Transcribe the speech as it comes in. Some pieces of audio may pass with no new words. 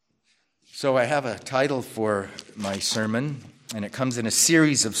So I have a title for my sermon, and it comes in a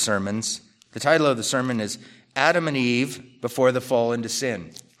series of sermons. The title of the sermon is Adam and Eve Before the Fall into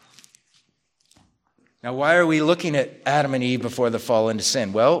Sin. Now, why are we looking at Adam and Eve before the fall into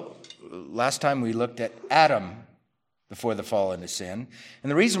sin? Well, last time we looked at Adam before the fall into sin.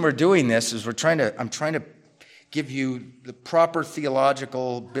 And the reason we're doing this is I'm trying to give you the proper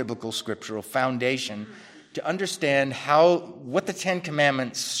theological, biblical, scriptural foundation to understand what the Ten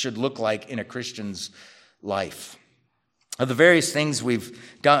Commandments should look like in a Christian's life. Of the various things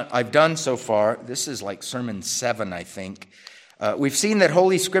I've done so far, this is like sermon 7, I think. We've seen that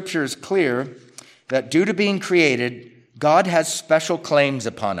Holy Scripture is clear that due to being created, God has special claims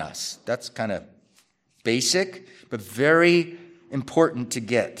upon us. That's kind of basic, but very important to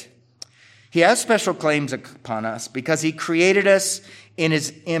get. He has special claims upon us because he created us in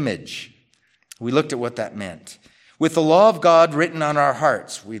his image. We looked at what that meant. With the law of God written on our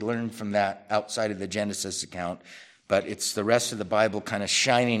hearts, we learned from that outside of the Genesis account, but it's the rest of the Bible kind of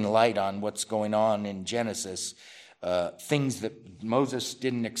shining light on what's going on in Genesis, things that Moses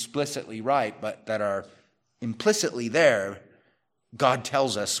didn't explicitly write, but that are implicitly there. God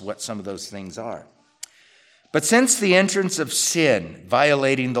tells us what some of those things are. But since the entrance of sin,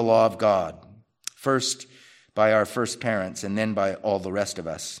 violating the law of God, first by our first parents and then by all the rest of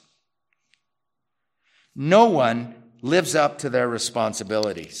us, no one lives up to their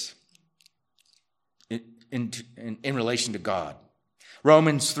responsibilities in relation to God.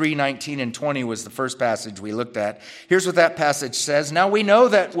 Romans 3:19 and 20 was the first passage we looked at. Here's what that passage says. Now we know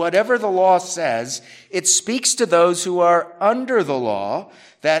that whatever the law says, it speaks to those who are under the law,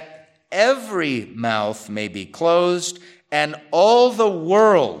 that every mouth may be closed and all the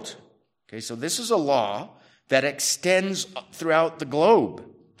world. Okay, so this is a law that extends throughout the globe.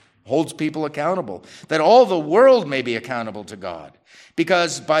 Holds people accountable, that all the world may be accountable to God.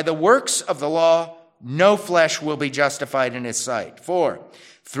 Because by the works of the law, no flesh will be justified in his sight. For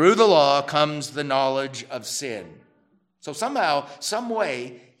through the law comes the knowledge of sin. So somehow, some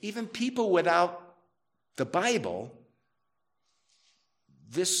way, even people without the Bible,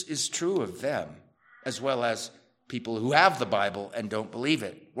 this is true of them, as well as people who have the Bible and don't believe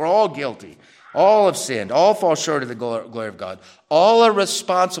it. We're all guilty. All have sinned. All fall short of the glory of God. All are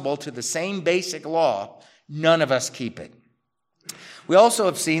responsible to the same basic law. None of us keep it. We also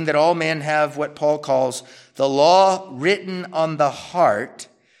have seen that all men have what Paul calls the law written on the heart,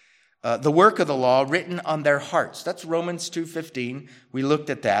 the work of the law written on their hearts. That's Romans 2:15. We looked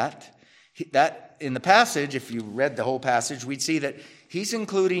at that. That in the passage, if you read the whole passage, we'd see that he's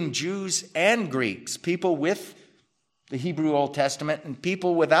including Jews and Greeks, people with the Hebrew Old Testament and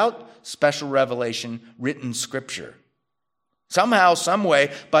people without special revelation written scripture. Somehow, some way,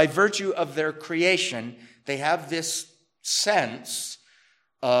 by virtue of their creation, they have this sense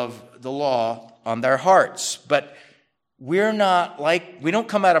of the law on their hearts. But we don't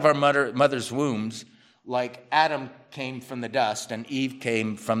come out of our mother's wombs like Adam came from the dust and Eve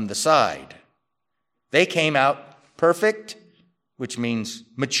came from the side. They came out perfect, which means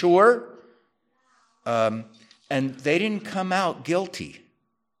mature, and they didn't come out guilty.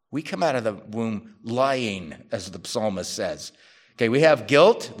 We come out of the womb lying, as the psalmist says. Okay, we have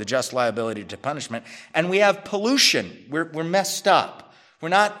guilt, the just liability to punishment, and we have pollution. We're messed up. We're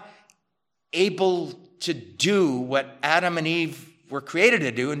not able to do what Adam and Eve were created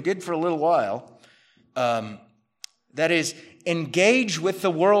to do and did for a little while. That is, engage with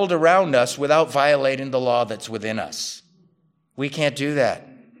the world around us without violating the law that's within us. We can't do that.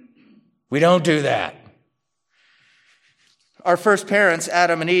 We don't do that. Our first parents,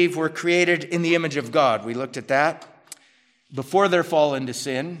 Adam and Eve, were created in the image of God. We looked at that. Before their fall into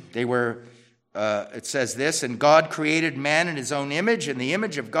sin, they were, it says this, and God created man in his own image. In the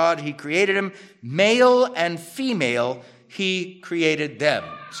image of God, he created him. Male and female, he created them.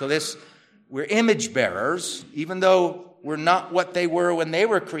 So we're image bearers. Even though we're not what they were when they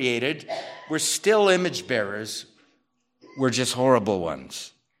were created, we're still image bearers. We're just horrible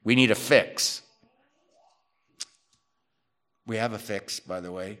ones. We need a fix. We have a fix, by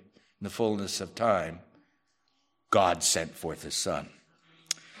the way. In the fullness of time, God sent forth his son.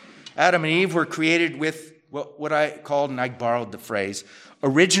 Adam and Eve were created with what I called, and I borrowed the phrase,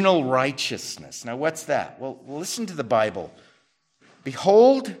 original righteousness. Now, what's that? Well, listen to the Bible.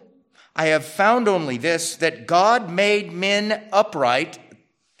 Behold, I have found only this, that God made men upright.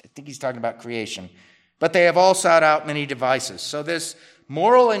 I think he's talking about creation. But they have all sought out many devices. So this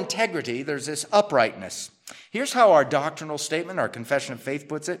moral integrity, there's this uprightness. Here's how our doctrinal statement, our confession of faith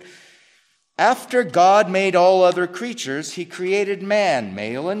puts it. After God made all other creatures, he created man,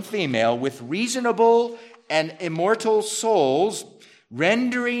 male and female, with reasonable and immortal souls,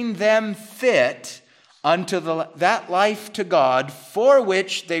 rendering them fit unto that life to God for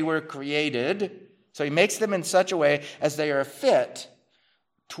which they were created. So he makes them in such a way as they are fit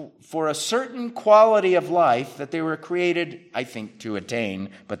for a certain quality of life that they were created, I think, to attain,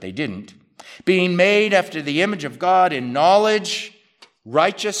 but they didn't. Being made after the image of God in knowledge,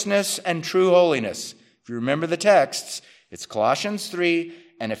 righteousness, and true holiness. If you remember the texts, it's Colossians 3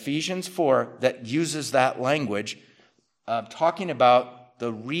 and Ephesians 4 that uses that language, talking about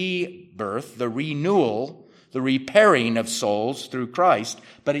the rebirth, the renewal, the repairing of souls through Christ,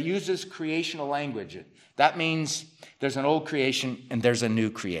 but it uses creational language. That means there's an old creation and there's a new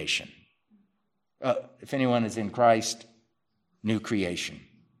creation. If anyone is in Christ, new creation.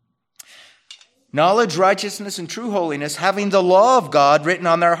 Knowledge, righteousness, and true holiness, having the law of God written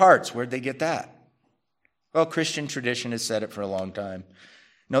on their hearts. Where'd they get that? Well, Christian tradition has said it for a long time.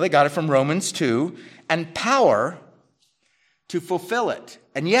 No, they got it from Romans 2. And power to fulfill it.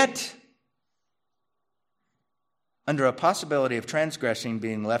 And yet, under a possibility of transgressing,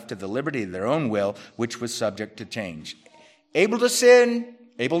 being left to the liberty of their own will, which was subject to change. Able to sin,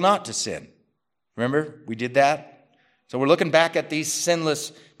 able not to sin. Remember, we did that? So we're looking back at these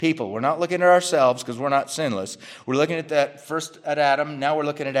sinless people. We're not looking at ourselves because we're not sinless. We're looking at that first at Adam. Now we're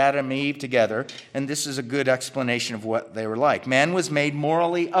looking at Adam and Eve together. And this is a good explanation of what they were like. Man was made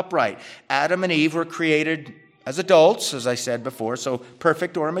morally upright. Adam and Eve were created as adults, as I said before, so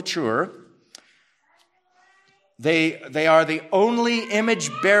perfect or mature. They are the only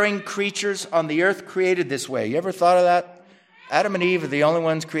image-bearing creatures on the earth created this way. You ever thought of that? Adam and Eve are the only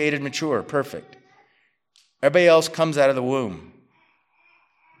ones created mature, perfect. Everybody else comes out of the womb.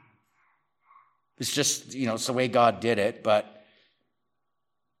 It's just, it's the way God did it, but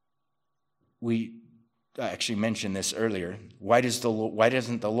we actually mentioned this earlier. Why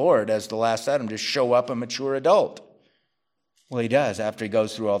doesn't the Lord, as the last Adam, just show up a mature adult? Well, he does after he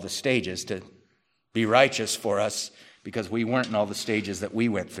goes through all the stages to be righteous for us, because we weren't in all the stages that we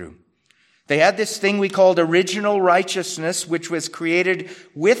went through. They had this thing we called original righteousness, which was created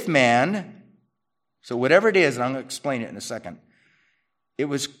with man. So whatever it is, and I'm going to explain it in a second, he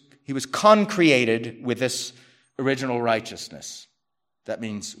was concreated with this original righteousness. That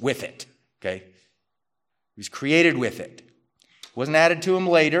means with it, okay? He was created with it. It wasn't added to him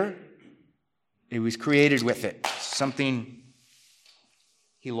later. It was created with it. Something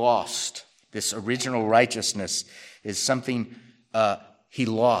he lost. This original righteousness is something he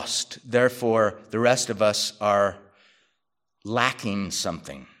lost. Therefore, the rest of us are lacking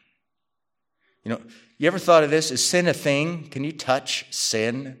something. You ever thought of this? Is sin a thing? Can you touch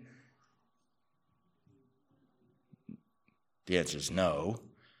sin? The answer is no.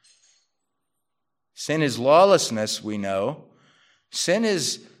 Sin is lawlessness, we know. Sin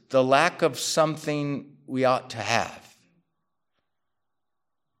is the lack of something we ought to have.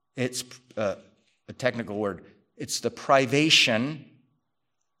 It's a technical word. It's the privation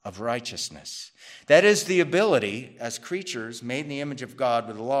of righteousness. That is the ability, as creatures made in the image of God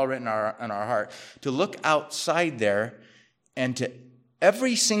with the law written on our heart, to look outside there and to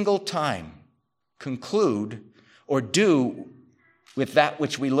every single time conclude or do with that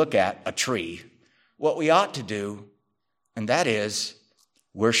which we look at, a tree, what we ought to do, and that is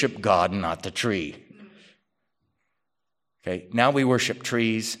worship God, not the tree. Okay, now we worship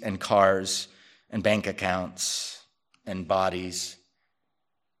trees and cars and bank accounts and bodies.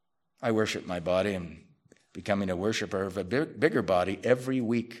 I worship my body. I'm becoming a worshiper of a bigger body every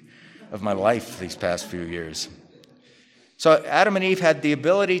week of my life these past few years. So Adam and Eve had the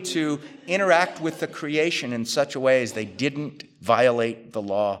ability to interact with the creation in such a way as they didn't violate the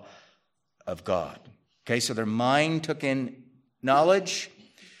law of God. Okay, so their mind took in knowledge.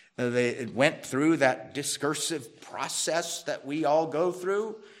 It went through that discursive process that we all go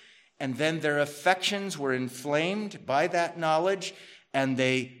through, and then their affections were inflamed by that knowledge, and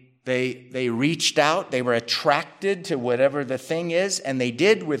they reached out. They were attracted to whatever the thing is, and they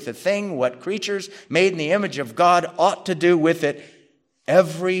did with the thing what creatures made in the image of God ought to do with it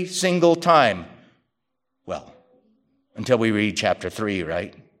every single time. Well, until we read chapter 3,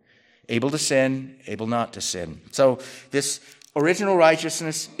 right? Able to sin, able not to sin. So this original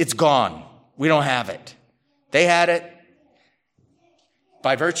righteousness, it's gone. We don't have it. They had it.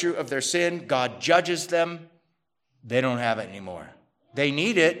 By virtue of their sin, God judges them. They don't have it anymore. They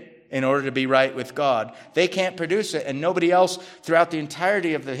need it in order to be right with God. They can't produce it, and nobody else throughout the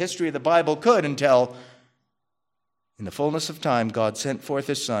entirety of the history of the Bible could, until in the fullness of time, God sent forth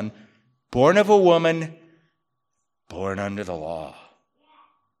his Son, born of a woman, born under the law.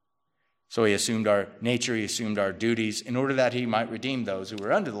 So he assumed our nature, he assumed our duties, in order that he might redeem those who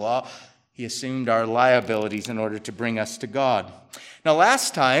were under the law, He assumed our liabilities in order to bring us to God. Now,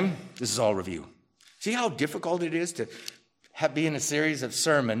 last time, this is all review. See how difficult it is to be in a series of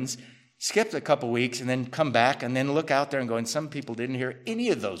sermons, skip a couple weeks, and then come back and then look out there and go, and some people didn't hear any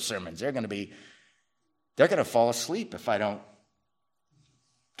of those sermons. They're going to fall asleep if I don't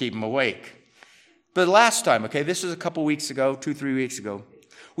keep them awake. But last time, okay, this is a couple weeks ago, 2-3 weeks ago,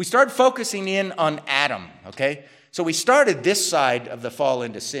 we started focusing in on Adam, okay? So we started this side of the fall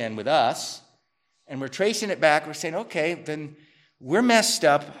into sin with us, and we're tracing it back. We're saying, okay, then we're messed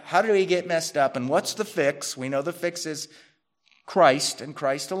up. How did we get messed up? And what's the fix? We know the fix is Christ and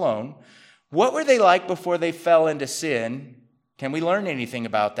Christ alone. What were they like before they fell into sin? Can we learn anything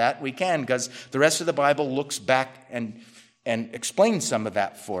about that? We can, because the rest of the Bible looks back and explains some of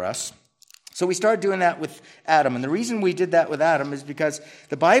that for us. So we started doing that with Adam. And the reason we did that with Adam is because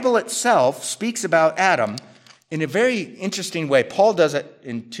the Bible itself speaks about Adam in a very interesting way. Paul does it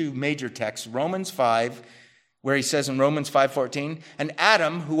in two major texts. Romans 5, where he says in Romans 5:14, and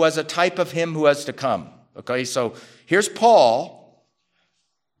Adam, who was a type of him who was to come. Okay, so here's Paul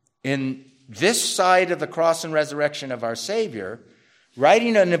in this side of the cross and resurrection of our Savior,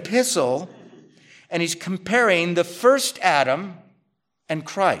 writing an epistle, and he's comparing the first Adam and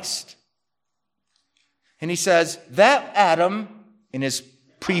Christ. And he says that Adam, in his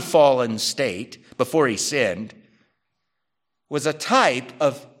pre-fallen state, before he sinned, was a type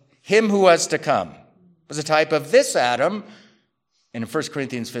of him who was to come. Was a type of this Adam, and in 1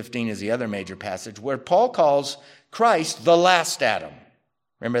 Corinthians 15 is the other major passage, where Paul calls Christ the last Adam.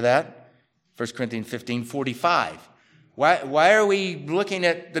 Remember that? 1 Corinthians 15:45. Why are we looking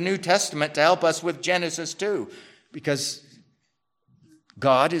at the New Testament to help us with Genesis 2? Because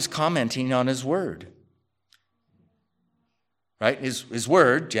God is commenting on his word. Right? His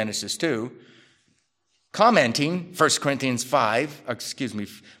word, Genesis 2, commenting Romans 5,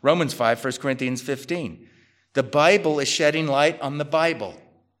 1 Corinthians 15. The Bible is shedding light on the Bible.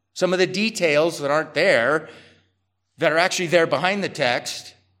 Some of the details that aren't there, that are actually there behind the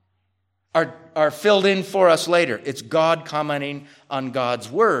text, are filled in for us later. It's God commenting on God's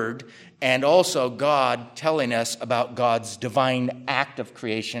word, and also God telling us about God's divine act of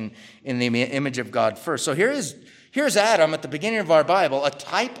creation in the image of God first. So here's Adam at the beginning of our Bible, a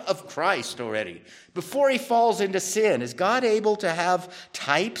type of Christ already. Before he falls into sin, is God able to have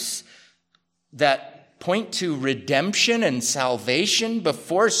types that point to redemption and salvation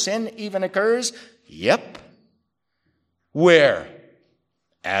before sin even occurs? Yep. Where?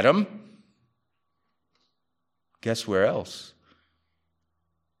 Adam. Guess where else?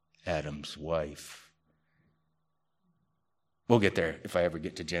 Adam's wife. We'll get there if I ever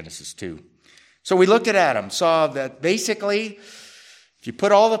get to Genesis 2. So we looked at Adam, saw that basically, if you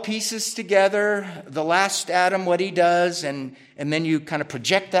put all the pieces together, the last Adam, what he does, and then you kind of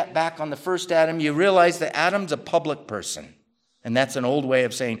project that back on the first Adam, you realize that Adam's a public person. And that's an old way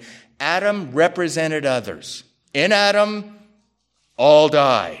of saying Adam represented others. In Adam, all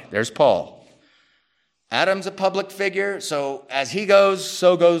die. There's Paul. Adam's a public figure, so as he goes,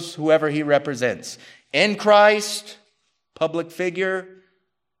 so goes whoever he represents. In Christ, public figure,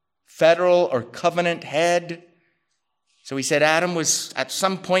 federal or covenant head. So he said Adam was, at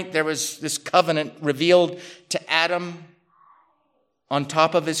some point there was this covenant revealed to Adam on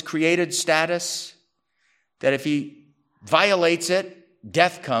top of his created status, that if he violates it,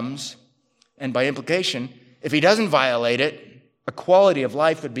 death comes. And by implication, if he doesn't violate it, a quality of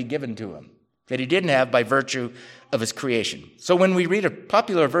life would be given to him that he didn't have by virtue of his creation. So when we read a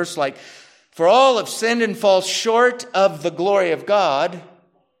popular verse like, for all have sinned and fall short of the glory of God,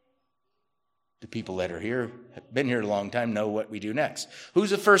 the people that are here, have been here a long time, know what we do next. Who's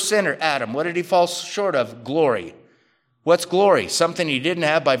the first sinner? Adam. What did he fall short of? Glory. What's glory? Something he didn't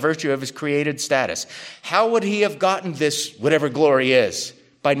have by virtue of his created status. How would he have gotten this, whatever glory is?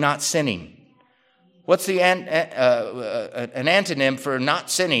 By not sinning. What's the an antonym for not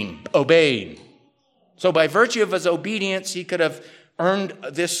sinning? Obeying. So by virtue of his obedience, he could have earned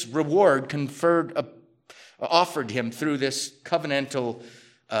this reward offered him through this covenantal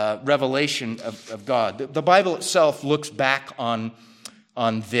revelation of God. The Bible itself looks back on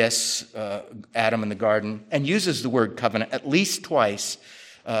this Adam in the garden and uses the word covenant at least twice.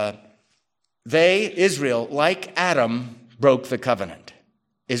 Israel, like Adam, broke the covenant.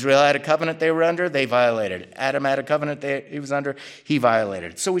 Israel had a covenant they were under, they violated it. Adam had a covenant he was under, he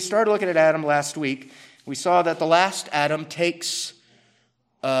violated it. So we started looking at Adam last week. We saw that the last Adam takes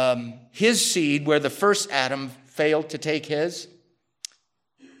his seed where the first Adam failed to take his.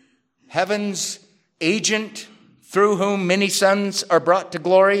 Heaven's agent through whom many sons are brought to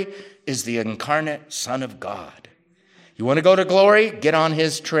glory is the incarnate Son of God. You want to go to glory? Get on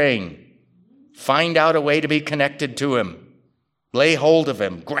his train. find out a way to be connected to him. Lay hold of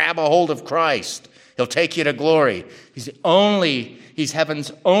him. Grab a hold of Christ. He'll take you to glory. He's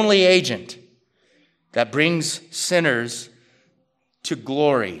heaven's only agent that brings sinners to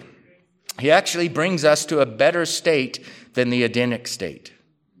glory. He actually brings us to a better state than the Edenic state.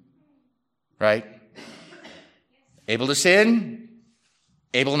 Right? Able to sin,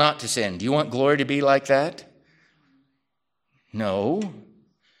 able not to sin. Do you want glory to be like that? No.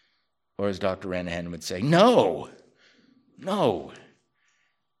 Or as Dr. Ranahan would say, no. No.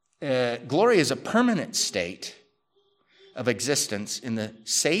 Glory is a permanent state of existence in the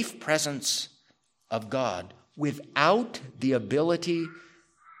safe presence of God without the ability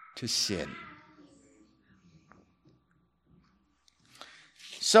to sin.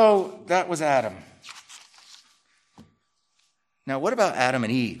 So that was Adam. Now, what about Adam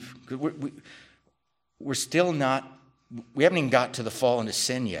and Eve? We're still not, we haven't even got to the fall into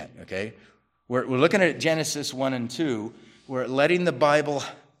sin yet, okay? We're looking at Genesis 1 and 2. We're letting the Bible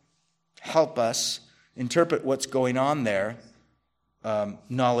help us interpret what's going on there.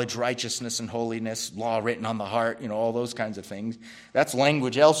 Knowledge, righteousness, and holiness, law written on the heart, all those kinds of things. That's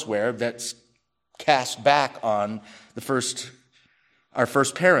language elsewhere that's cast back on our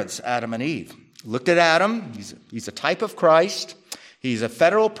first parents, Adam and Eve. Looked at Adam. He's a type of Christ. He's a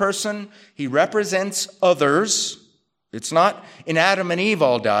federal person. He represents others. It's not in Adam and Eve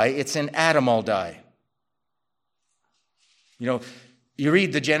all die. It's in Adam all die. You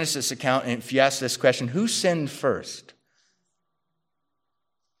read the Genesis account, and if you ask this question, who sinned first?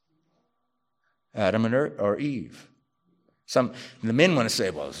 Adam or Eve? The men want to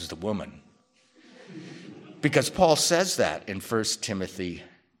say, well, this is the woman. Because Paul says that in 1 Timothy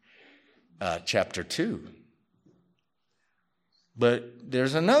chapter 2. But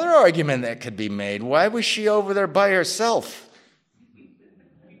there's another argument that could be made. Why was she over there by herself?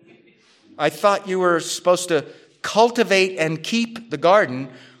 I thought you were supposed to cultivate and keep the garden,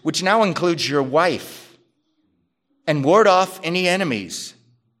 which now includes your wife, and ward off any enemies.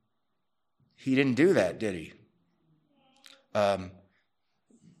 He didn't do that, did he? Thou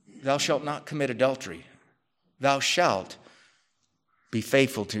shalt not commit adultery. Thou shalt be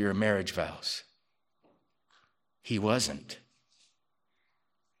faithful to your marriage vows. He wasn't.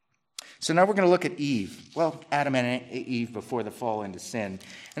 So now we're going to look at Eve. Well, Adam and Eve before the fall into sin.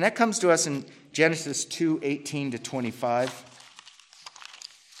 And that comes to us in Genesis 2:18 to 25.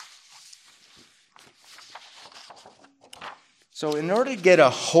 So in order to get a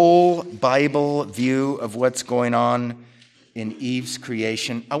whole Bible view of what's going on in Eve's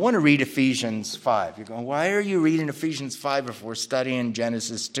creation, I want to read Ephesians 5. You're going, why are you reading Ephesians 5 if we're studying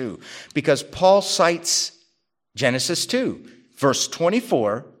Genesis 2? Because Paul cites Genesis 2, verse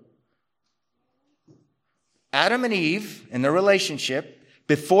 24. Adam and Eve and their relationship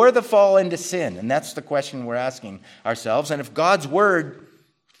before the fall into sin. And that's the question we're asking ourselves. And if God's word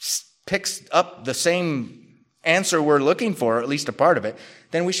picks up the same answer we're looking for, or at least a part of it,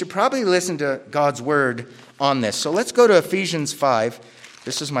 then we should probably listen to God's word on this. So let's go to Ephesians 5.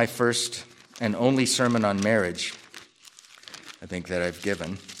 This is my first and only sermon on marriage, I think, that I've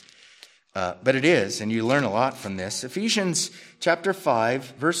given. But it is, and you learn a lot from this. Ephesians chapter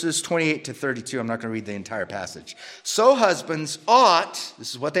 5, verses 28 to 32. I'm not going to read the entire passage. So husbands ought,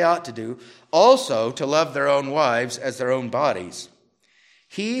 this is what they ought to do, also to love their own wives as their own bodies.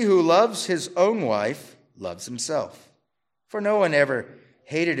 He who loves his own wife loves himself. For no one ever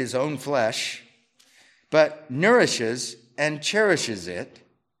hated his own flesh, but nourishes and cherishes it,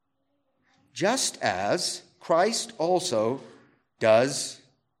 just as Christ also does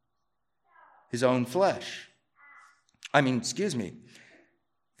his own flesh.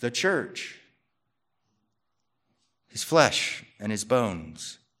 The church, his flesh and his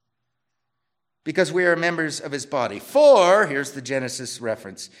bones, because we are members of his body. For, here's the Genesis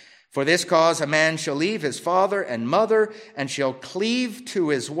reference, for this cause a man shall leave his father and mother and shall cleave to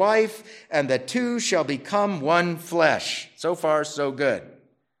his wife, and the two shall become one flesh. So far, so good.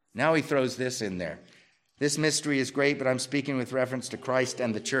 Now he throws this in there. This mystery is great, but I'm speaking with reference to Christ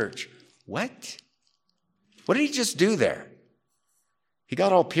and the church. What? What did he just do there? He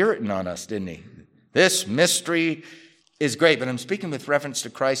got all Puritan on us, didn't he? This mystery is great, but I'm speaking with reference to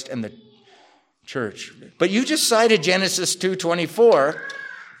Christ and the church. But you just cited Genesis 2:24,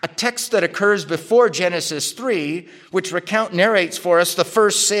 a text that occurs before Genesis 3, which narrates for us the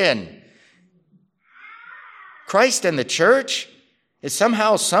first sin. Christ and the church is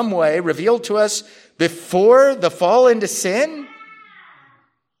somehow, some way revealed to us before the fall into sin?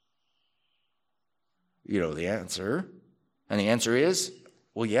 You know the answer. And the answer is,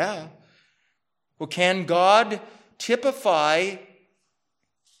 well, yeah. Well, can God typify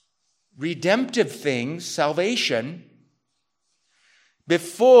redemptive things, salvation,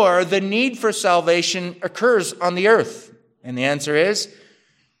 before the need for salvation occurs on the earth? And the answer is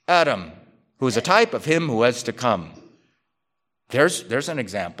Adam, who is a type of him who was to come. There's an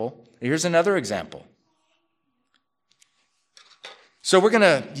example. Here's another example. So we're going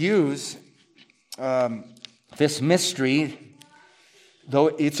to use this mystery, though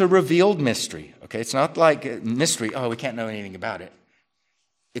it's a revealed mystery. Okay, it's not like a mystery, we can't know anything about it.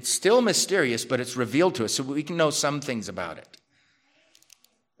 It's still mysterious, but it's revealed to us, so we can know some things about it.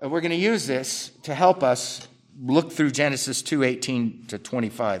 We're going to use this to help us look through Genesis 2:18 to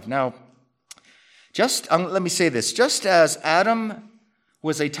 25. Now, let me say this. Just as Adam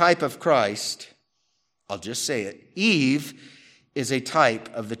was a type of Christ, I'll just say it, Eve is a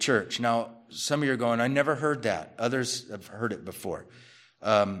type of the church. Now, some of you are going, I never heard that. Others have heard it before.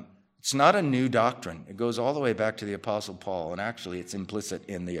 It's not a new doctrine. It goes all the way back to the Apostle Paul, and actually it's implicit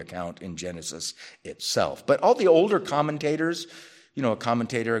in the account in Genesis itself. But all the older commentators, a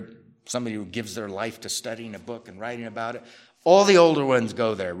commentator, somebody who gives their life to studying a book and writing about it, all the older ones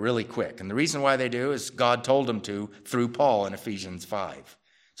go there really quick. And the reason why they do is God told them to through Paul in Ephesians 5.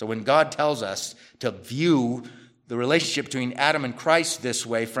 So when God tells us to view the relationship between Adam and Christ this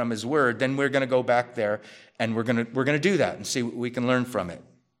way from his word, then we're going to go back there and we're going to do that and see what we can learn from it.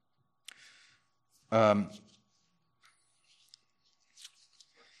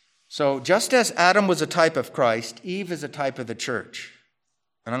 So just as Adam was a type of Christ, Eve is a type of the church.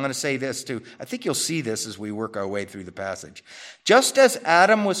 And I'm going to say this too. I think you'll see this as we work our way through the passage. Just as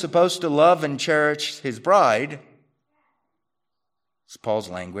Adam was supposed to love and cherish his bride, it's Paul's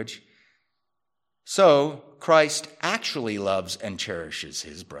language, so Christ actually loves and cherishes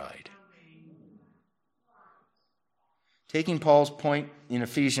his bride. Taking Paul's point in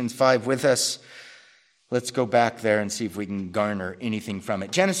Ephesians 5 with us, let's go back there and see if we can garner anything from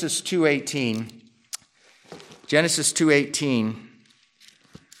it. Genesis 2:18. Genesis 2:18.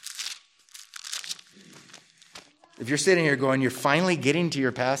 If you're sitting here going, you're finally getting to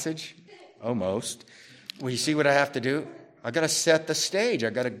your passage? Almost. Well, you see what I have to do? I've got to set the stage.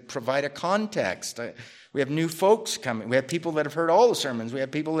 I've got to provide a context. We have new folks coming. We have people that have heard all the sermons. We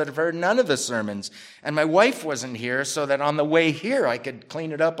have people that have heard none of the sermons. And my wife wasn't here, so that on the way here, I could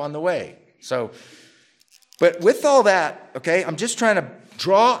clean it up on the way. But with all that, okay, I'm just trying to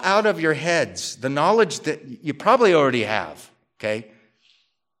draw out of your heads the knowledge that you probably already have, okay?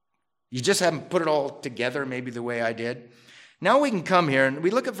 You just haven't put it all together maybe the way I did. Now we can come here and we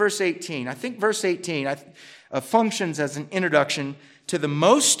look at verse 18. I think verse 18 functions as an introduction to the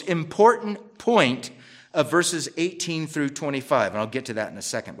most important point of verses 18 through 25. And I'll get to that in a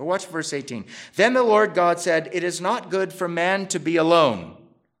second. But watch verse 18. Then the Lord God said, "It is not good for man to be alone.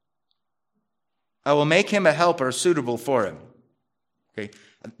 I will make him a helper suitable for him." Okay,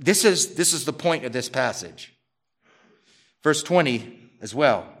 this is the point of this passage. Verse 20 as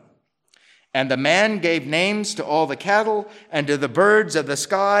well. And the man gave names to all the cattle and to the birds of the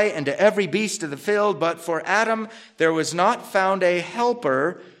sky and to every beast of the field. But for Adam there was not found a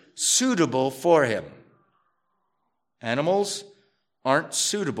helper suitable for him. Animals aren't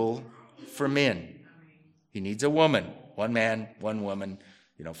suitable for men. He needs a woman. One man, one woman,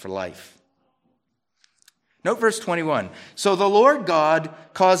 for life. Note verse 21. So the Lord God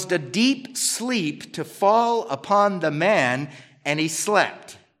caused a deep sleep to fall upon the man, and he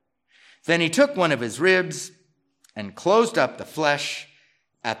slept. Then he took one of his ribs and closed up the flesh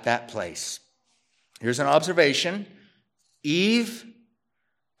at that place. Here's an observation. Eve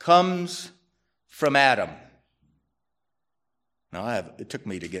comes from Adam. Now, it took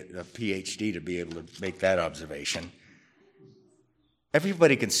me to get a PhD to be able to make that observation.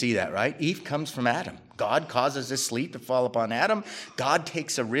 Everybody can see that, right? Eve comes from Adam. God causes this sleep to fall upon Adam. God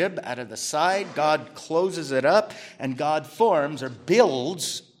takes a rib out of the side. God closes it up. And God forms or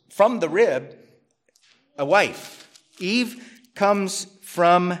builds from the rib a wife. Eve comes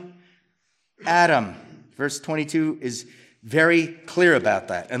from Adam. Verse 22 is very clear about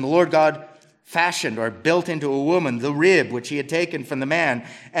that. And the Lord God fashioned or built into a woman the rib which he had taken from the man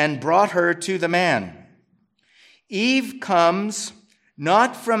and brought her to the man. Eve comes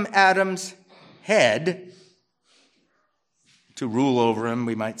not from Adam's head to rule over him,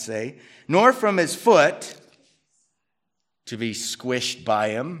 we might say, nor from his foot to be squished by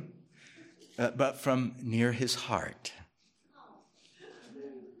him, but from near his heart,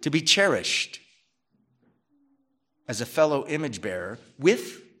 to be cherished as a fellow image bearer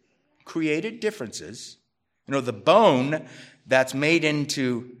with created differences. The bone that's made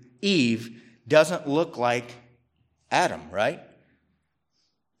into Eve doesn't look like Adam, right?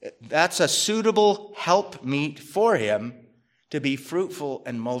 That's a suitable helpmeet for him to be fruitful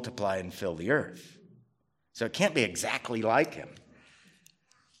and multiply and fill the earth. So it can't be exactly like him.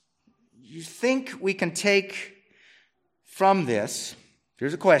 You think we can take from this,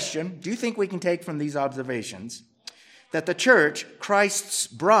 here's a question, do you think we can take from these observations that the church, Christ's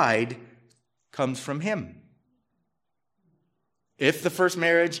bride, comes from him? If the first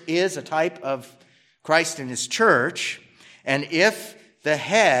marriage is a type of Christ and his church, and if the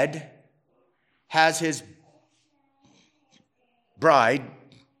head has his bride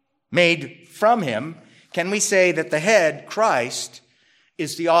made from him, can we say that the head, Christ,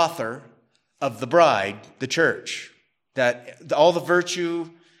 is the author of the bride, the church? That all the virtue,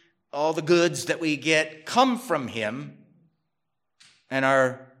 all the goods that we get come from him, and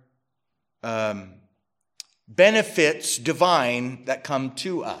are benefits divine that come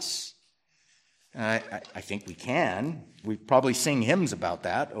to us? I think we can. We probably sing hymns about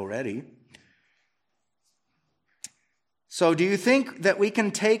that already. So do you think that we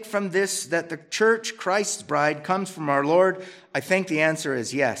can take from this that the church, Christ's bride, comes from our Lord? I think the answer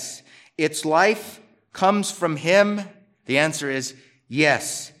is yes. Its life comes from him. The answer is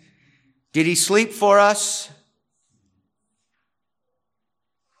yes. Did he sleep for us?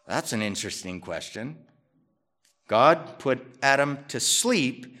 That's an interesting question. God put Adam to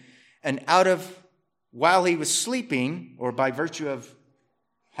sleep, and while he was sleeping, or by virtue of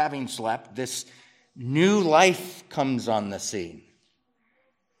having slept, this new life comes on the scene.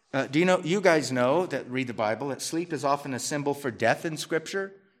 You guys know that read the Bible, that sleep is often a symbol for death in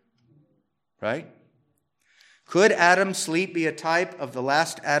Scripture? Right? Could Adam's sleep be a type of the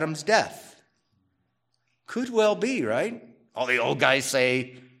last Adam's death? Could well be, right? All the old guys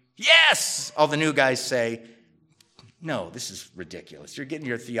say, yes! All the new guys say, no, this is ridiculous. You're getting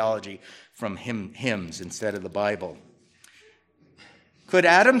your theology from hymns instead of the Bible. Could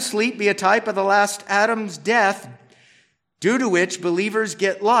Adam's sleep be a type of the last Adam's death, due to which believers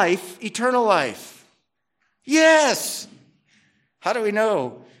get life, eternal life? Yes! How do we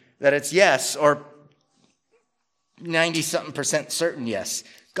know that it's yes, or 90-something% certain yes?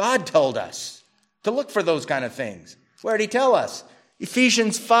 God told us to look for those kind of things. Where did he tell us?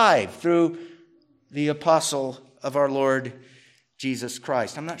 Ephesians 5, through the apostle of our Lord Jesus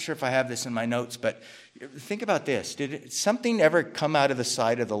Christ. I'm not sure if I have this in my notes, but think about this. Did something ever come out of the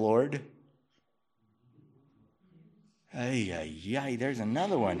side of the Lord? There's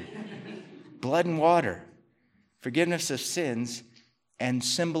another one. Blood and water, forgiveness of sins, and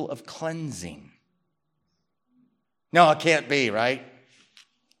symbol of cleansing. No, it can't be, right?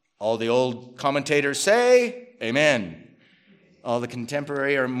 All the old commentators say, amen. All the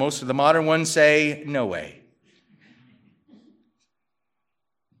contemporary or most of the modern ones say, no way.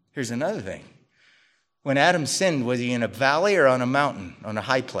 Here's another thing. When Adam sinned, was he in a valley or on a mountain, on a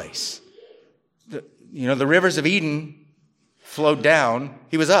high place? The rivers of Eden flowed down.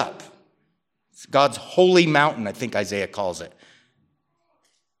 He was up. It's God's holy mountain, I think Isaiah calls it.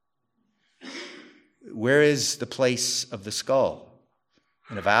 Where is the place of the skull?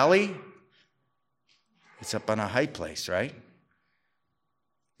 In a valley? It's up on a high place, right?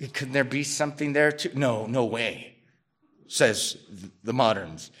 Could there be something there too? No way, says the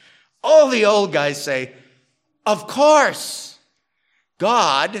moderns. All the old guys say, of course,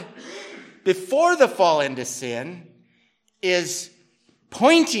 God, before the fall into sin, is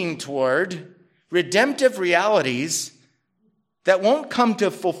pointing toward redemptive realities that won't come to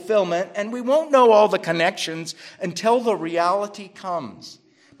fulfillment, and we won't know all the connections until the reality comes.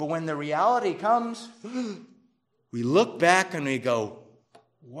 But when the reality comes, we look back and we go,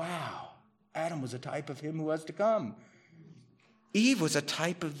 wow, Adam was a type of him who was to come. Eve was a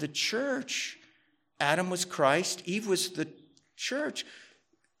type of the church. Adam was Christ. Eve was the church.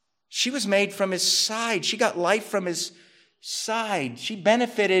 She was made from his side. She got life from his side. She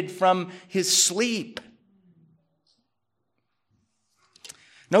benefited from his sleep.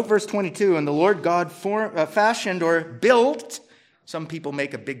 Note verse 22, and the Lord God fashioned or built. Some people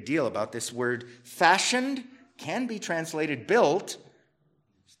make a big deal about this word. Fashioned can be translated built.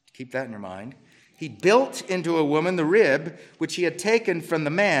 Keep that in your mind. He built into a woman the rib which he had taken from the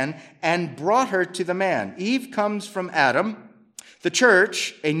man and brought her to the man. Eve comes from Adam. The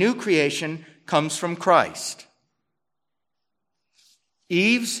church, a new creation, comes from Christ.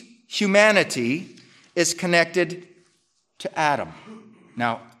 Eve's humanity is connected to Adam.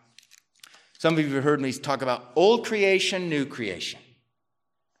 Now, some of you have heard me talk about old creation, new creation.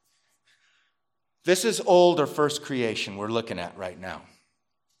 This is old or first creation we're looking at right now.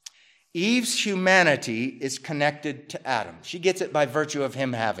 Eve's humanity is connected to Adam. She gets it by virtue of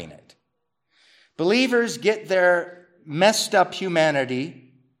him having it. Believers get their messed up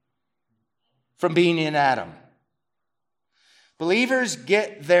humanity from being in Adam. Believers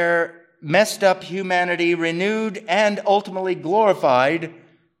get their messed up humanity renewed and ultimately glorified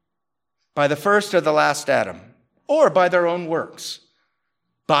by the first or the last Adam, or by their own works,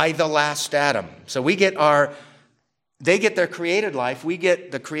 by the last Adam. So they get their created life, we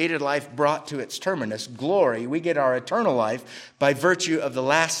get the created life brought to its terminus, glory. We get our eternal life by virtue of the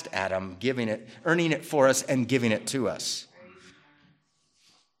last Adam earning it for us and giving it to us.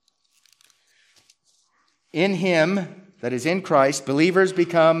 In him, that is in Christ, believers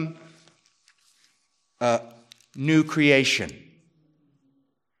become a new creation.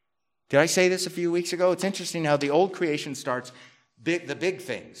 Did I say this a few weeks ago? It's interesting how the old creation starts the big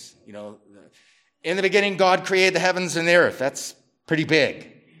things. In the beginning, God created the heavens and the earth. That's pretty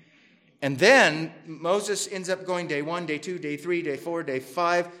big. And then Moses ends up going day 1, day 2, day 3, day 4, day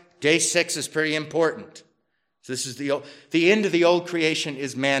 5. Day 6 is pretty important. So this is the end of the old creation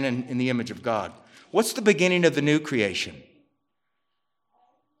is man in the image of God. What's the beginning of the new creation?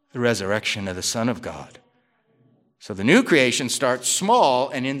 The resurrection of the Son of God. So the new creation starts small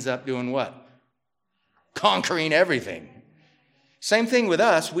and ends up doing what? Conquering everything. Same thing with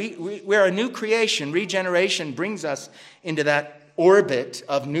us. We're a new creation. Regeneration brings us into that orbit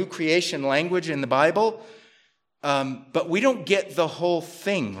of new creation language in the Bible. But we don't get the whole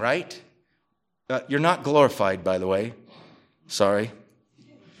thing, right? You're not glorified, by the way. Sorry.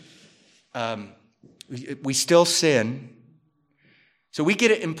 We still sin. So we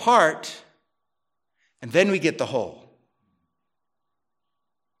get it in part, and then we get the whole.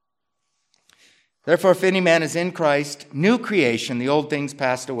 Therefore, if any man is in Christ, new creation, the old things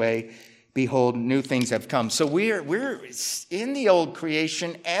passed away, behold, new things have come. So we're in the old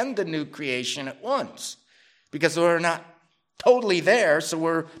creation and the new creation at once, because we're not totally there, so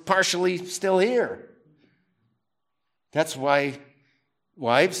we're partially still here. That's why,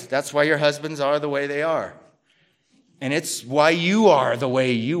 wives, that's why your husbands are the way they are. And it's why you are the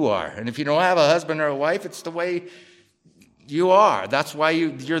way you are. And if you don't have a husband or a wife, it's the way you are. That's why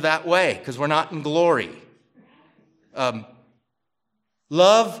you're that way, because we're not in glory.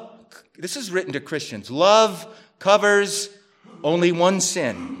 Love, this is written to Christians. Love covers only one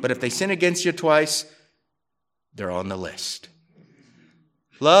sin. But if they sin against you twice, they're on the list.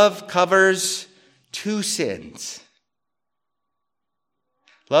 Love covers 2 sins.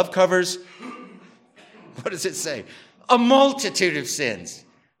 Love covers, what does it say? A multitude of sins.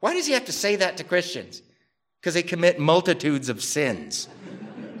 Why does he have to say that to Christians? Because they commit multitudes of sins.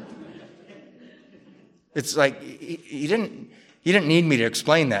 It's like, you didn't need me to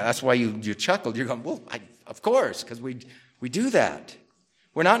explain that. That's why you chuckled. You're going, well, of course, because we do that.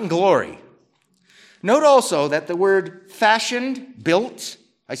 We're not in glory. Note also that the word fashioned, built,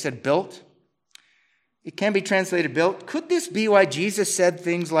 I said built. It can be translated built. Could this be why Jesus said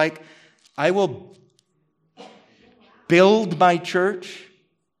things like, I will build my church?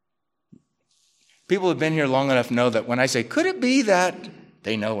 People who have been here long enough know that when I say, could it be that?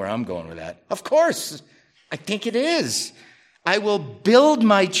 They know where I'm going with that. Of course, I think it is. I will build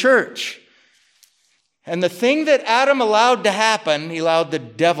my church. And the thing that Adam allowed to happen, he allowed the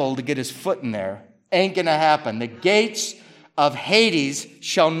devil to get his foot in there, ain't going to happen. The gates of Hades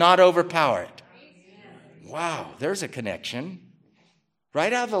shall not overpower it. Wow, there's a connection.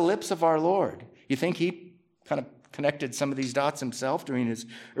 Right out of the lips of our Lord. You think he kind of connected some of these dots himself during his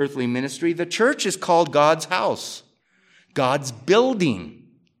earthly ministry? The church is called God's house, God's building.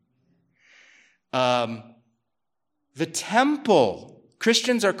 The temple,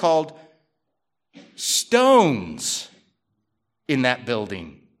 Christians are called stones in that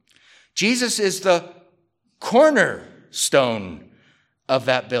building. Jesus is the cornerstone of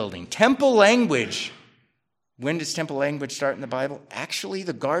that building. Temple language. When does temple language start in the Bible? Actually,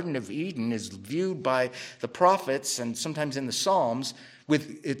 the Garden of Eden is viewed by the prophets and sometimes in the Psalms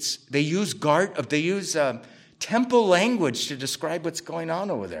they use temple language to describe what's going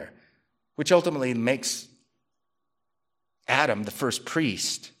on over there, which ultimately makes Adam the first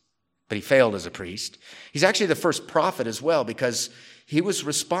priest, but he failed as a priest. He's actually the first prophet as well, because he was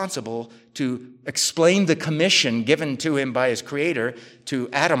responsible to explain the commission given to him by his Creator to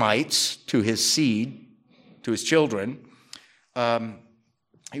Adamites, to his seed, to his children.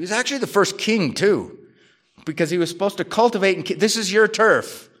 He was actually the first king too, because he was supposed to cultivate and this is your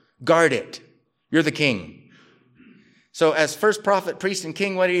turf, guard it. You're the king. So as first prophet, priest, and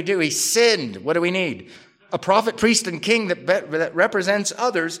king, what do? He sinned. What do we need? A prophet, priest, and king that represents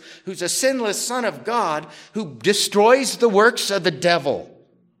others, who's a sinless son of God, who destroys the works of the devil.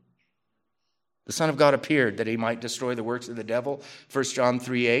 The Son of God appeared that he might destroy the works of the devil. 1 John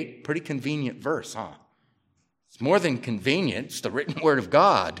 3:8. Pretty convenient verse, huh? It's more than convenient. It's the written word of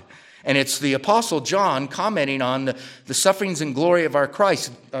God. And it's the Apostle John commenting on the sufferings and glory of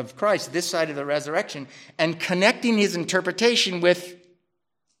Christ this side of the resurrection, and connecting his interpretation with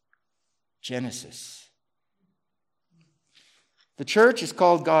Genesis. The church is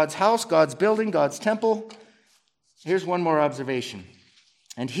called God's house, God's building, God's temple. Here's one more observation.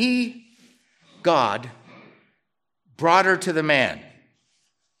 And he, God, brought her to the man.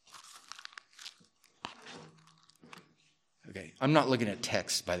 Okay, I'm not looking at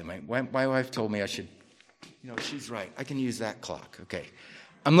text, by the way. My wife told me I should, she's right. I can use that clock. Okay.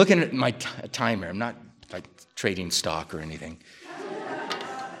 I'm looking at my timer. I'm not like trading stock or anything.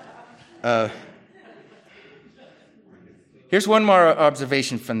 Here's one more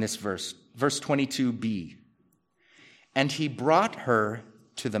observation from this verse. Verse 22b. And he brought her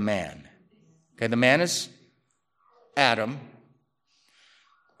to the man. Okay, the man is Adam.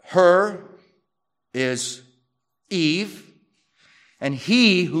 Her is Eve. And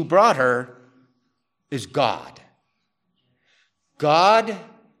he who brought her is God. God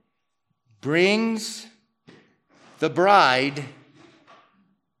brings the bride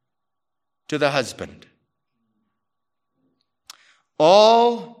to the husband.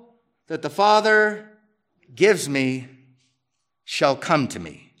 All that the Father gives me shall come to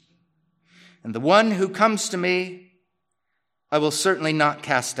me. And the one who comes to me, I will certainly not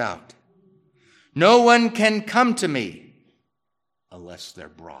cast out. No one can come to me unless they're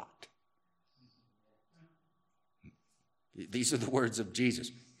brought. These are the words of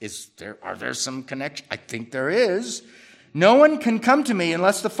Jesus. Are there some connection? I think there is. No one can come to me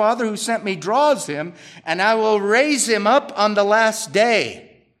unless the Father who sent me draws him, and I will raise him up on the last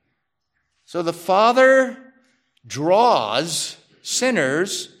day. So the Father draws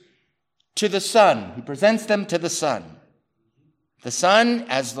sinners to the Son. He presents them to the Son. The Son,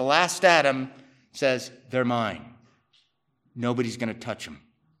 as the last Adam, says, they're mine. Nobody's going to touch them.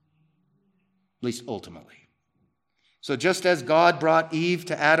 At least ultimately. So just as God brought Eve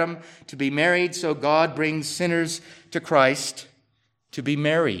to Adam to be married, so God brings sinners to Christ to be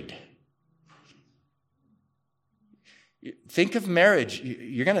married. Think of marriage.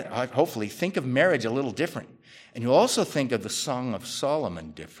 You're going to hopefully think of marriage a little different. And you also think of the Song of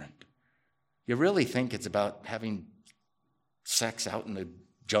Solomon different. You really think it's about having sex out in the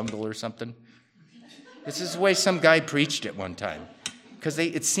jungle or something? This is the way some guy preached it one time. Because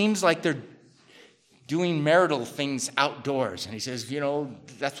it seems like they're doing marital things outdoors. And he says,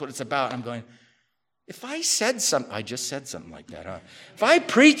 that's what it's about. I'm going, if I said something, I just said something like that, huh? If I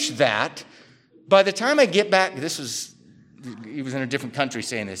preach that, by the time I get back, he was in a different country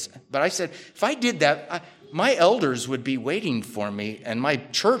saying this, but I said, if I did that, my elders would be waiting for me, and my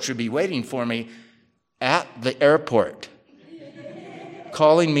church would be waiting for me at the airport,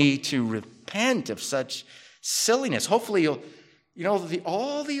 calling me to repent of such silliness. Hopefully you'll,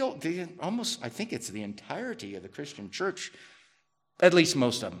 I think it's the entirety of the Christian church, at least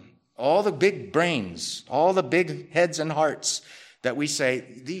most of them, all the big brains, all the big heads and hearts that we say,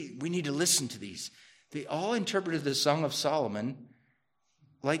 we need to listen to these. They all interpreted the Song of Solomon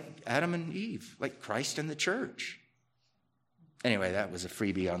like Adam and Eve, like Christ and the church. Anyway, that was a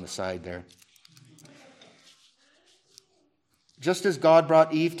freebie on the side there. Just as God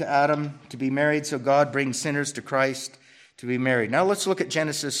brought Eve to Adam to be married, so God brings sinners to Christ to be married. Now let's look at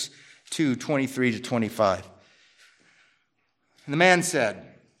Genesis 2:23 to 25. And the man said,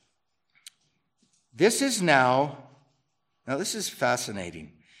 this is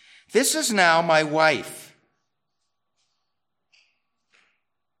fascinating. This is now my wife.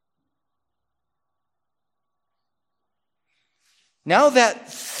 Now that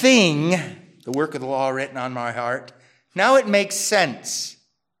thing, the work of the law written on my heart, now it makes sense.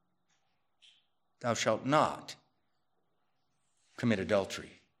 Thou shalt not commit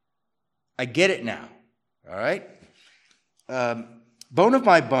adultery. I get it now. All right? Bone of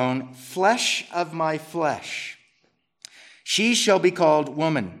my bone, flesh of my flesh. She shall be called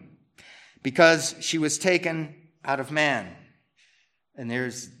woman, because she was taken out of man. And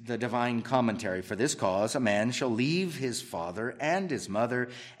there's the divine commentary. For this cause, a man shall leave his father and his mother,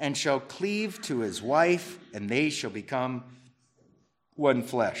 and shall cleave to his wife, and they shall become one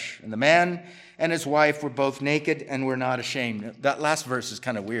flesh. And the man and his wife were both naked and were not ashamed. That last verse is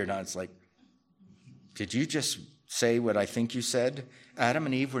kind of weird, huh? It's like, did you just say what I think you said? Adam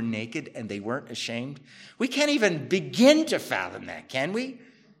and Eve were naked and they weren't ashamed? We can't even begin to fathom that, can we?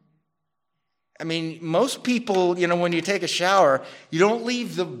 I mean, most people, when you take a shower, you don't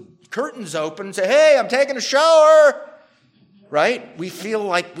leave the curtains open and say, hey, I'm taking a shower, right? We feel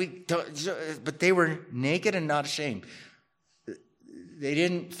like but they were naked and not ashamed. They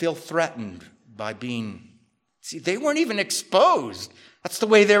didn't feel threatened by being See, they weren't even exposed. That's the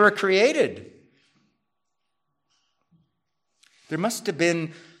way they were created. There must have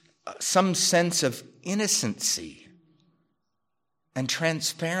been some sense of innocency and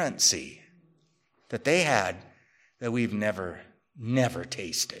transparency that they had that we've never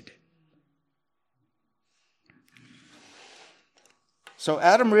tasted. So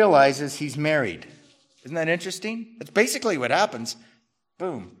Adam realizes he's married. Isn't that interesting? That's basically what happens.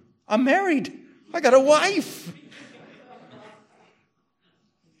 Boom. I'm married. I got a wife.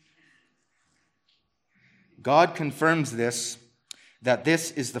 God confirms that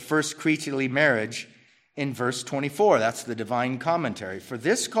this is the first creaturely marriage in verse 24. That's the divine commentary. For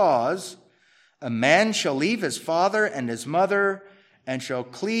this cause, a man shall leave his father and his mother and shall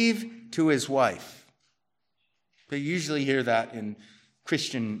cleave to his wife. They usually hear that in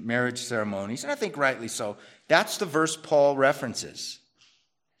Christian marriage ceremonies, and I think rightly so. That's the verse Paul references.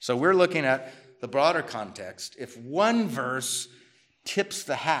 So we're looking at the broader context. If one verse tips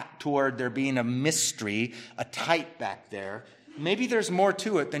the hat toward there being a mystery, a type back there, maybe there's more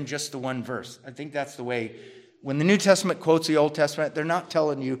to it than just the one verse. I think that's the way. When the New Testament quotes the Old Testament, they're not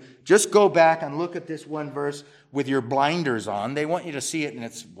telling you, just go back and look at this one verse with your blinders on. They want you to see it in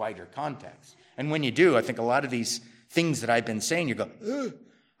its wider context. And when you do, I think a lot of these things that I've been saying, you go, ugh.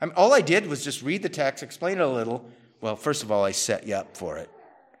 All I did was just read the text, explain it a little. Well, first of all, I set you up for it.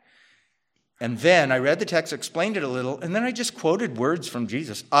 And then I read the text, explained it a little, and then I just quoted words from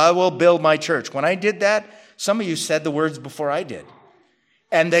Jesus. I will build my church. When I did that, some of you said the words before I did.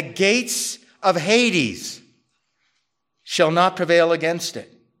 And the gates of Hades shall not prevail against it.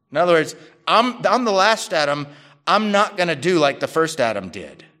 In other words, I'm the last Adam. I'm not going to do like the first Adam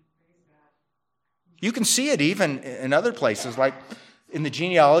did. You can see it even in other places, like in the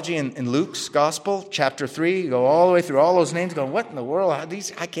genealogy in Luke's gospel, chapter 3, you go all the way through all those names, going, what in the world? I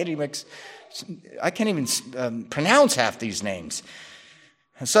can't even pronounce half these names.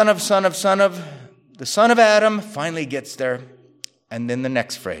 Son of, the son of Adam finally gets there. And then the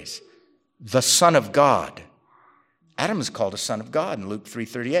next phrase, the Son of God. Adam is called a son of God in Luke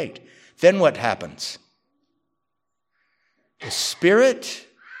 3:38. Then what happens? The Spirit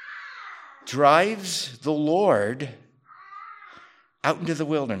drives the Lord out into the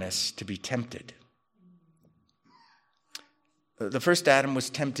wilderness to be tempted. The first Adam was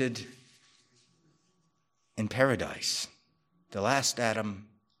tempted in paradise. The last Adam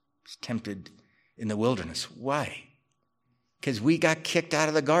was tempted in the wilderness. Why? Because we got kicked out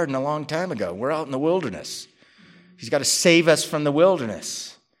of the garden a long time ago. We're out in the wilderness. He's got to save us from the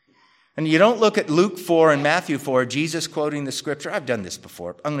wilderness. And you don't look at Luke 4 and Matthew 4, Jesus quoting the scripture. I've done this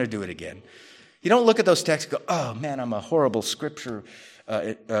before. I'm going to do it again. You don't look at those texts and go, oh man, I'm a horrible scripture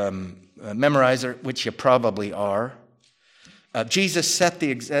memorizer, which you probably are. Jesus set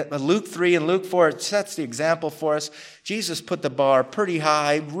the Luke 3 and Luke 4, it sets the example for us. Jesus put the bar pretty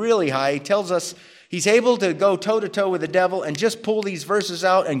high, really high. He tells us he's able to go toe-to-toe with the devil and just pull these verses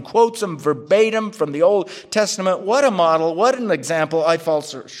out and quotes them verbatim from the Old Testament. What a model, what an example. I fall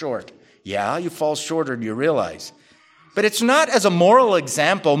short. Yeah, you fall shorter than you realize. But it's not as a moral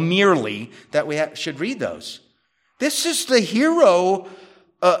example merely that we should read those. This is the hero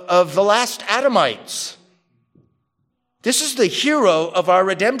of the last Adamites. This is the hero of our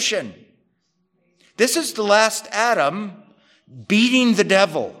redemption. This is the last Adam beating the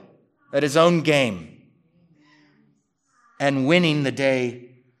devil at his own game and winning the day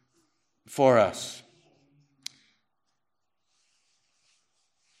for us.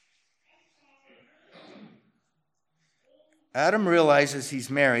 Adam realizes he's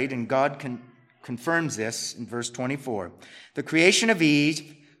married, and God confirms this in verse 24. The creation of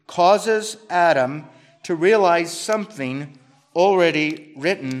Eve causes Adam to realize something already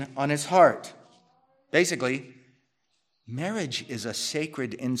written on his heart. Basically, marriage is a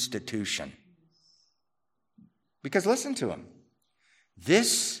sacred institution. Because listen to him.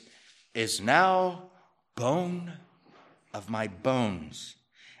 This is now bone of my bones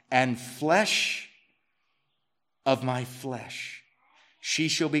and flesh of my flesh. She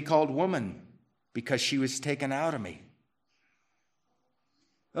shall be called woman because she was taken out of me.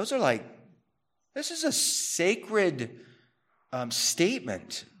 This is a sacred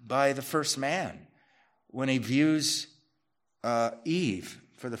statement by the first man when he views Eve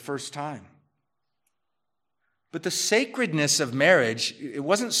for the first time. But the sacredness of marriage, it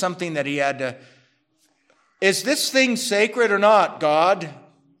wasn't something that he had to, is this thing sacred or not, God?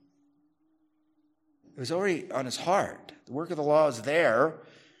 It was already on his heart. The work of the law is there.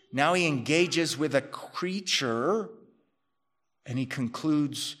 Now he engages with a creature and he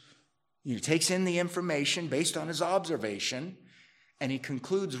concludes, he takes in the information based on his observation, And he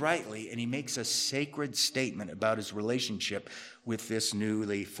concludes rightly, and he makes a sacred statement about his relationship with this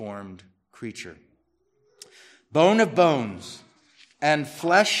newly formed creature. Bone of bones and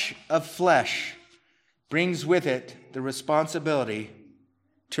flesh of flesh brings with it the responsibility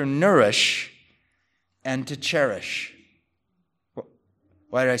to nourish and to cherish.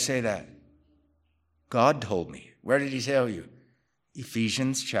 Why did I say that? God told me. Where did he tell you?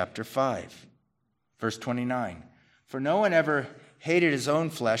 Ephesians chapter 5, verse 29. For no one ever hated his own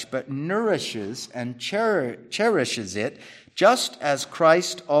flesh, but nourishes and cherishes it, just as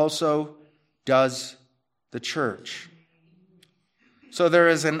Christ also does the church. So there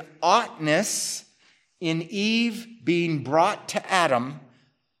is an oughtness in Eve being brought to Adam,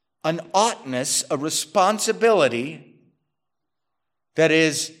 an oughtness, a responsibility that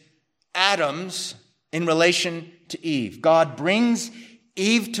is Adam's in relation to Eve. God brings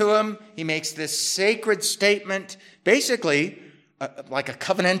Eve to him. He makes this sacred statement, basically like a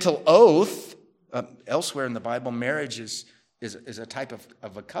covenantal oath. Elsewhere in the Bible, marriage is a type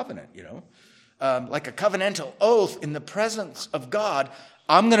of a covenant, like a covenantal oath in the presence of God.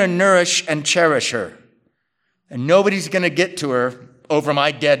 I'm going to nourish and cherish her, and nobody's going to get to her over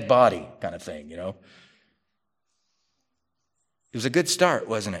my dead body, kind of thing, It was a good start,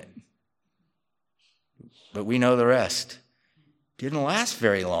 wasn't it? But we know the rest. Didn't last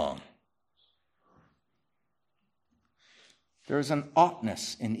very long. There is an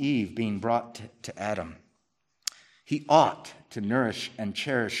oughtness in Eve being brought to Adam. He ought to nourish and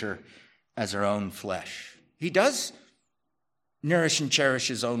cherish her as her own flesh. He does nourish and cherish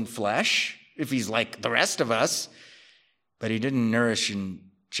his own flesh, if he's like the rest of us, but he didn't nourish and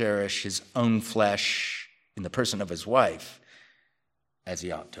cherish his own flesh in the person of his wife as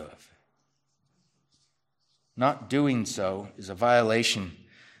he ought to have. Not doing so is a violation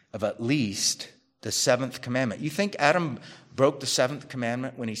of at least the seventh commandment. You think Adam broke the seventh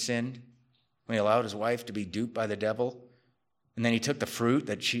commandment when he sinned? When he allowed his wife to be duped by the devil? And then he took the fruit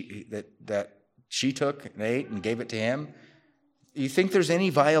that she took and ate and gave it to him? You think there's any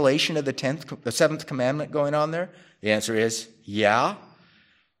violation of the seventh commandment going on there? The answer is yeah.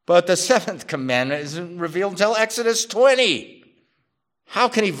 But the seventh commandment isn't revealed until Exodus 20. How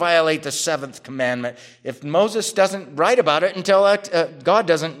can he violate the seventh commandment if Moses doesn't write about it until God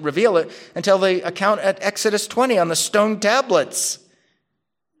doesn't reveal it until the account at Exodus 20 on the stone tablets?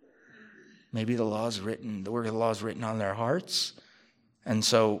 Maybe the word of the law is written on their hearts. And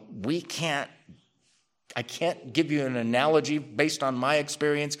so I can't give you an analogy based on my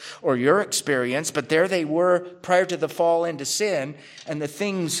experience or your experience, but there they were prior to the fall into sin, and the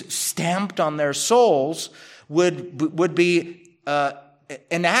things stamped on their souls would be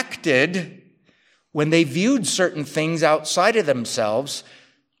enacted when they viewed certain things outside of themselves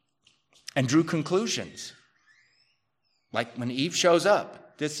and drew conclusions. Like when Eve shows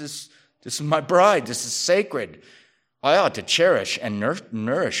up, this is my bride, this is sacred. I ought to cherish and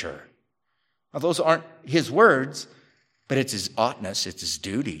nourish her. Now, those aren't his words, but it's his oughtness, it's his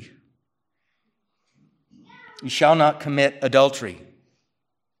duty. You shall not commit adultery.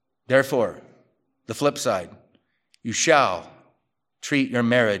 Therefore, the flip side, you shall treat your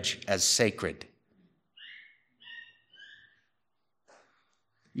marriage as sacred.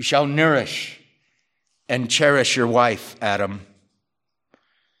 You shall nourish and cherish your wife, Adam,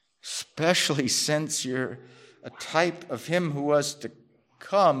 especially since you're a type of him who was to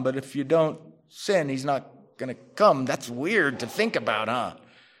come, but if you don't sin, he's not going to come. That's weird to think about, huh?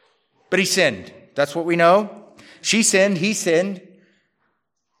 But he sinned. That's what we know. She sinned, he sinned.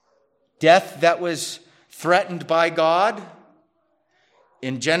 Death that was threatened by God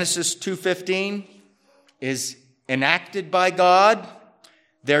in Genesis 2:15 is enacted by God.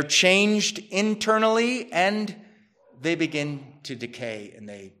 They're changed internally and they begin to decay and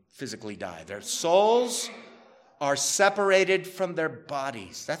they physically die. Their souls are separated from their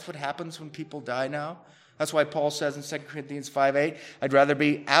bodies. That's what happens when people die now. That's why Paul says in 2 Corinthians 5:8, I'd rather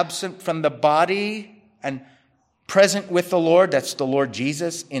be absent from the body and present with the Lord. That's the Lord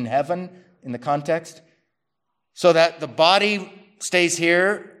Jesus in heaven in the context. So that the body stays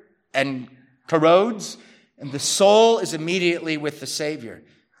here and corrodes and the soul is immediately with the Savior.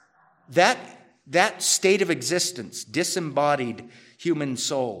 That state of existence, disembodied human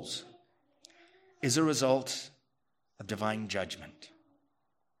souls, is a result of divine judgment.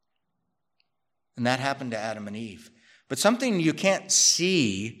 And that happened to Adam and Eve. But something you couldn't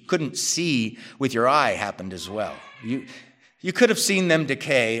see with your eye happened as well. You could have seen them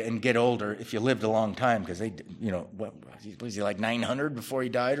decay and get older if you lived a long time, because was he like 900 before he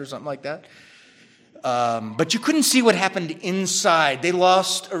died or something like that? But you couldn't see what happened inside. They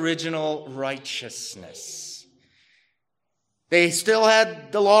lost original righteousness. They still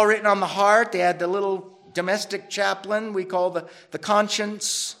had the law written on the heart. They had the little domestic chaplain we call the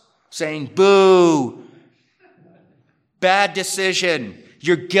conscience saying, boo, bad decision,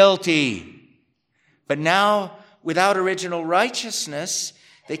 you're guilty. But now, without original righteousness,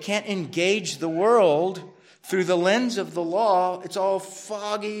 they can't engage the world through the lens of the law. It's all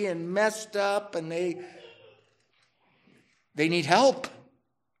foggy and messed up, and they need help.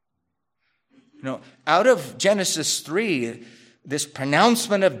 Out of Genesis 3, this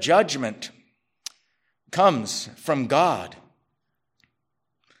pronouncement of judgment comes from God.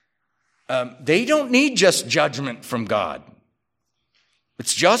 They don't need just judgment from God.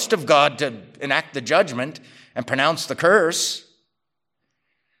 It's just of God to enact the judgment and pronounce the curse.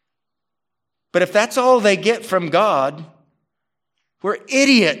 But if that's all they get from God, we're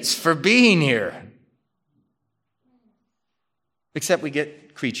idiots for being here. Except we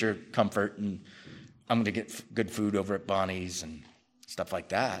get creature comfort, and I'm going to get good food over at Bonnie's and stuff like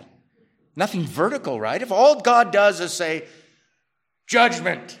that. Nothing vertical, right? If all God does is say,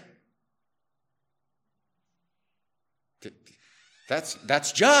 judgment,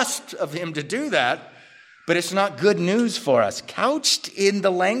 that's just of him to do that, but it's not good news for us. Couched in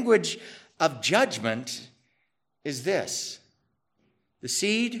the language of judgment is this: the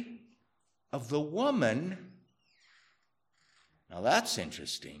seed of the woman. Now that's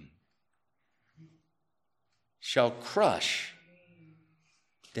interesting. Shall crush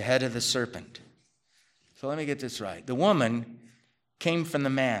the head of the serpent. So let me get this right. The woman came from the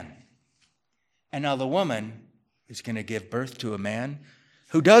man. And now the woman is going to give birth to a man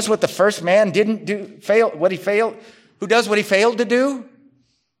who does what the first man didn't do, who does what he failed to do.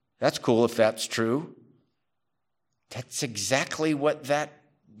 That's cool if that's true. That's exactly what that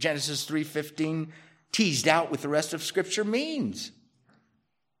Genesis 3:15 teased out with the rest of Scripture means.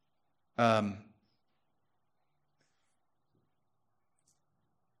 At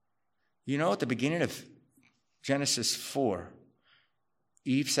the beginning of Genesis 4,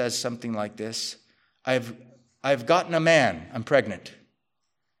 Eve says something like this: I've gotten a man, I'm pregnant.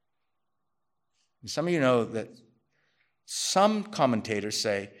 And some of you know that some commentators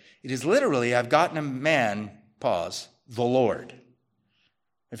say it is literally, I've gotten a man, pause, the Lord.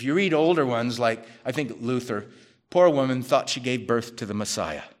 If you read older ones, like I think Luther, poor woman thought she gave birth to the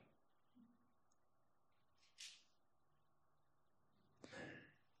Messiah.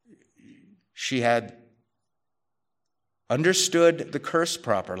 She had understood the curse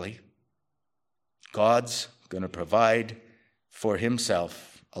properly. God's going to provide for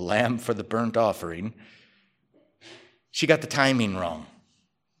himself a lamb for the burnt offering. She got the timing wrong.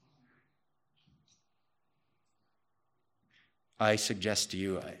 I suggest to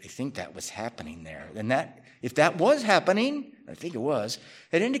you, I think that was happening there. And if that was happening, I think it was,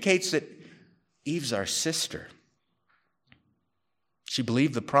 it indicates that Eve's our sister. She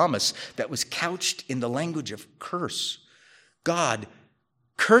believed the promise that was couched in the language of curse. God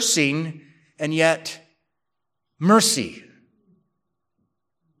cursing and yet mercy.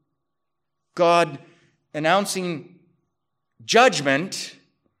 God announcing judgment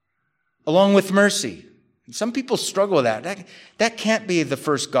along with mercy. Some people struggle with that. That can't be the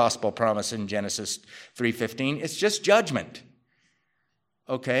first gospel promise in Genesis 3:15. It's just judgment.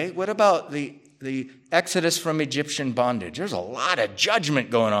 Okay, what about the exodus from Egyptian bondage? There's a lot of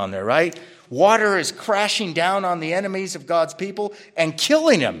judgment going on there, right? Water is crashing down on the enemies of God's people and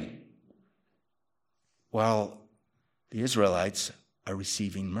killing them, while the Israelites are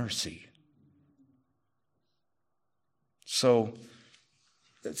receiving mercy. So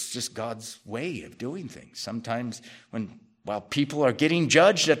that's just God's way of doing things. Sometimes while people are getting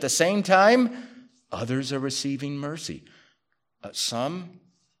judged at the same time, others are receiving mercy. Some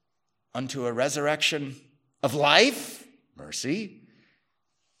unto a resurrection of life, mercy.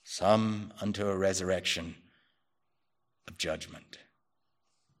 Some unto a resurrection of judgment.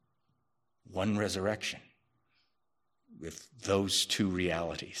 One resurrection with those two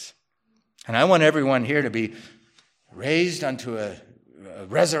realities. And I want everyone here to be raised unto a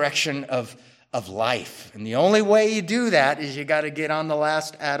resurrection of life. And the only way you do that is you got to get on the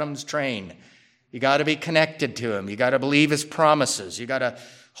last Adam's train. You got to be connected to him. You got to believe his promises. You got to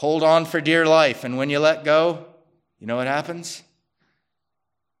hold on for dear life. And when you let go, you know what happens?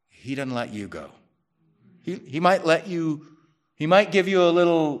 He doesn't let you go. He might let you, he might give you a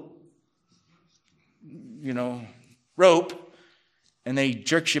little, rope, and then he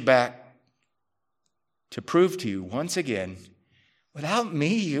jerks you back to prove to you once again, without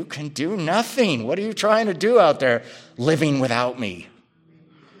me, you can do nothing. What are you trying to do out there living without me?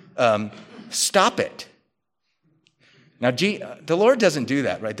 Stop it. Now, the Lord doesn't do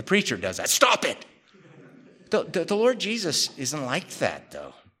that, right? The preacher does that. Stop it. The Lord Jesus isn't like that,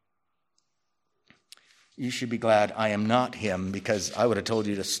 though. You should be glad I am not him, because I would have told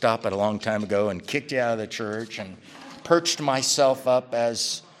you to stop it a long time ago and kicked you out of the church and perched myself up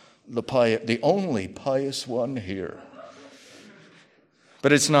as the only pious one here.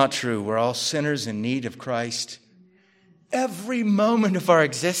 But it's not true. We're all sinners in need of Christ every moment of our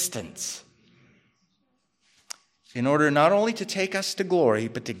existence, in order not only to take us to glory,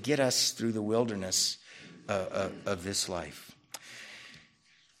 but to get us through the wilderness of this life.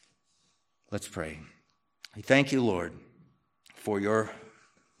 Let's pray. We thank you, Lord, for your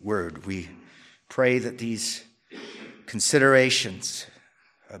word. We pray that these considerations,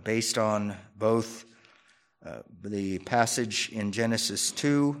 based on both the passage in Genesis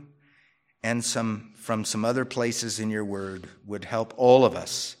 2 and from some other places in your word, would help all of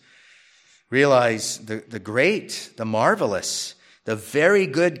us realize the great, the marvelous, the very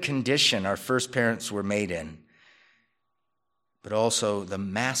good condition our first parents were made in, but also the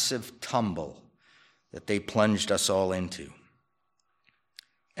massive tumble that they plunged us all into,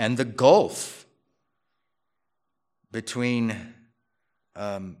 and the gulf between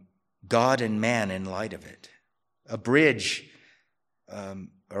God and man in light of it. A bridge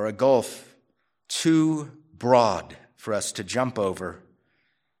or a gulf too broad for us to jump over.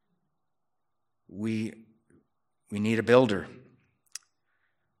 We need a builder.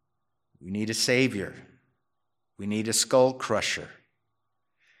 We need a savior. We need a skull crusher.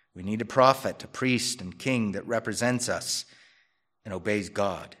 We need a prophet, a priest, and king that represents us and obeys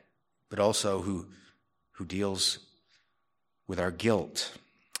God, but also who deals with our guilt,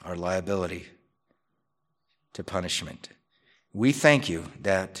 our liability to punishment. We thank you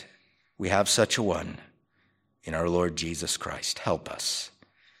that we have such a one in our Lord Jesus Christ. Help us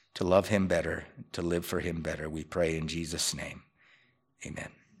to love him better, to live for him better. We pray in Jesus' name.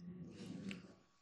 Amen.